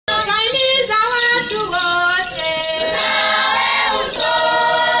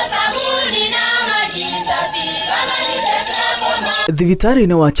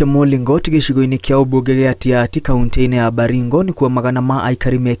Thibitarĩ-inĩ wa Chamolingo gĩcigo-inĩ kĩa ũmbunge gĩa Tiaty kaunti-inĩ ya Baringo nĩkuo magana ma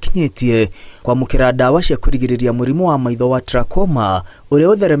aikari mekinyĩtie kwamũkĩra ndawa cia kũrigĩrĩria mũrimũ wa maitho wa Trachoma ũrĩa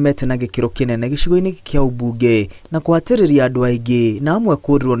ũtheremete na gĩkĩro kĩnene gĩcigo-inĩ kĩa ũmbunge na kũhatĩrĩria andũ aingĩ na amwe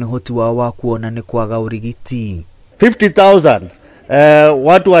kũũrĩrwo nĩ ũhoti wao wa kuona nĩ kwaga ũrigiti. 50,000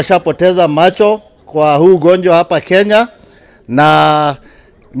 watu washapoteza macho kwa huu ugonjwa hapa Kenya, na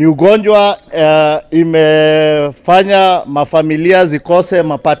ni ugonjwa imefanya mafamilia zikose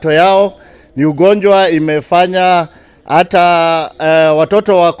mapato yao. Ni ugonjwa imefanya hata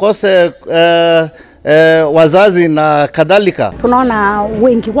watoto wakose wazazi na kadhalika. Tunaona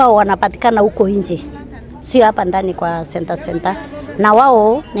wengi wao wanapatikana huko nje, sio hapa ndani kwa center, na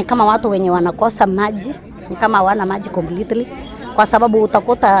wao ni kama watu wenye wanakosa maji, ni kama hawana maji completely, kwa sababu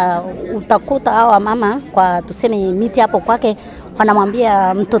utakuta hawa mama kwa tuseme miti hapo kwake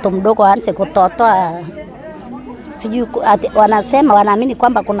wanamwambia mtoto mdogo aanze kutotoa, sijui wanasema wanaamini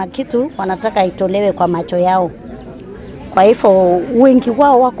kwamba kuna kitu wanataka itolewe kwa macho yao. Kwa hivyo wengi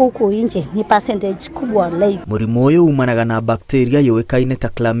wao wako huko nje, ni percentage kubwa live. Mũrimũ ũyũ umanaga na bacteria yũĩkaine ta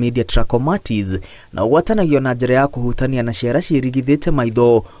Chlamydia trachomatis na ũgwatanagio na njĩra ya kũhutania na ciara ciĩrigithĩte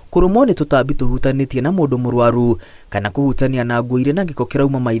maitho, kũrũmwo nĩ tũtambi tũhutanĩtie na mũndũ mũrwaru, kana kũhutania na nguo irĩ na gĩko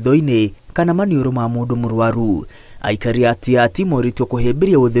kĩrauma maitho-inĩ kana maniũrũ ma mũndũ mũrwaru. Aikari a Tiaty moritwo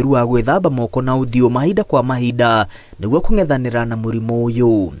kũhĩmbĩria ũtheru wa gwĩthamba moko na ũthiũ mahinda kwa mahinda nĩguo kũng'ethanĩra na mũrimũ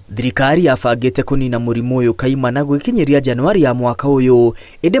ũyũ. Thirikari yabangĩte kũnina mũrimũ ũyũ kaimana gwĩkinyeria Januari ya mwaka ũyũ,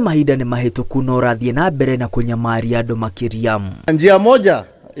 ĩndĩ mahinda nĩ mahĩtũku na ũrathiĩ na mbere na kũnyamaria andũ makĩria. Njia moja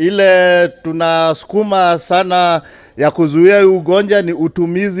ile tunasukuma sana ya kuzuia ugonjwa ni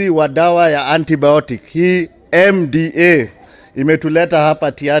utumizi wa dawa ya antibiotic. Hii MDA imetuleta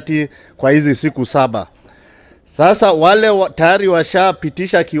hapa Tiaty kwa hizi siku 7. Sasa wale tayari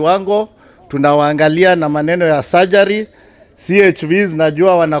washapitisha kiwango, tunawaangalia na maneno ya surgery. CHVs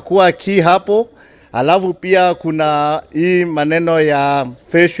najua wanakuwa key hapo. Alafu pia kuna hii maneno ya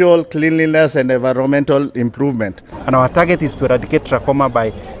facial cleanliness and environmental improvement. And our target is to eradicate trachoma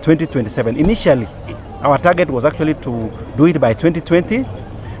by 2027. Initially, our target was actually to do it by 2020,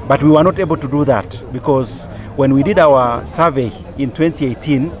 but we were not able to do that because when we did our survey in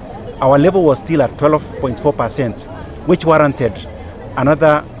 2018, our level was still at 12.4%, which warranted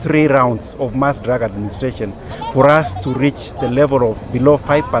another 3 rounds of mass drug administration for us to reach the level of below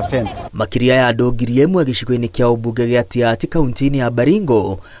 5%. Makiria ya andũ 1,000 gĩcigo-inĩ kĩa ũmbunge gĩa Tiaty kaunti-inĩ ya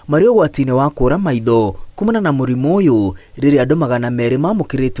Baringo marĩ ũgwati-inĩ wa kũũra maitho kumana na mũrimũ ũyũ, rĩrĩa andũ 200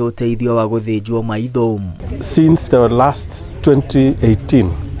 mamũkĩrĩte ũteithio wa gũthĩnjwo maitho. Since the last 2018,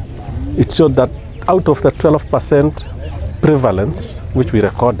 it showed that out of the 12% prevalence which we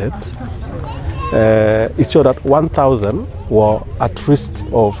recorded, it showed that 1,000 were at risk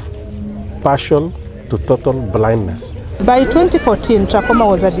of partial to total blindness. By 2014, trachoma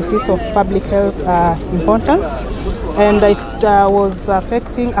was a disease of public health importance, and it was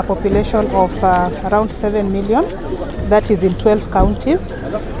affecting a population of around 7 million, that is in 12 counties.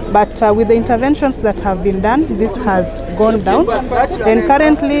 But with the interventions that have been done, this has gone down. And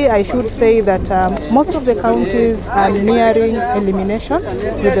currently, I should say that most of the counties are nearing elimination,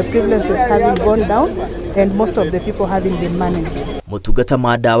 with the prevalences having gone down and most of the people having been managed. Motungata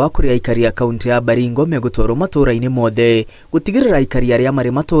ma ndawa kũrĩ aikari a kaunti ya Baringo megũtwarwo matũũra-inĩ mothe gũtigĩrĩra aikari arĩa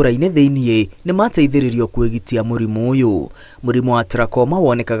marĩ matũũra-inĩ thĩiniĩ nĩ mateithĩrĩrio kwĩgitia mũrimũ ũyũ. Mũrimũ wa Trachoma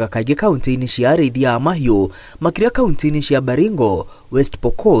wonekaga kaingĩ kaunti-inĩ cia arĩithia a mahiũ, makĩria kaunti-inĩ cia Baringo, West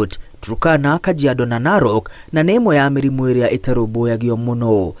Pokot, Turkana, Kajiado na Narok, na nĩ ĩmwe ya mĩrimũ ĩrĩa ĩtarũmbũyagio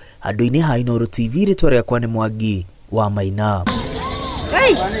mũno. Handũ-inĩ ha Andũ TV, rĩtwa rĩakwa nĩ Mwangi wa Maina.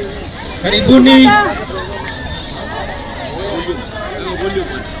 Karibuni.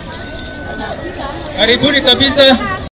 Karibuni kabisa.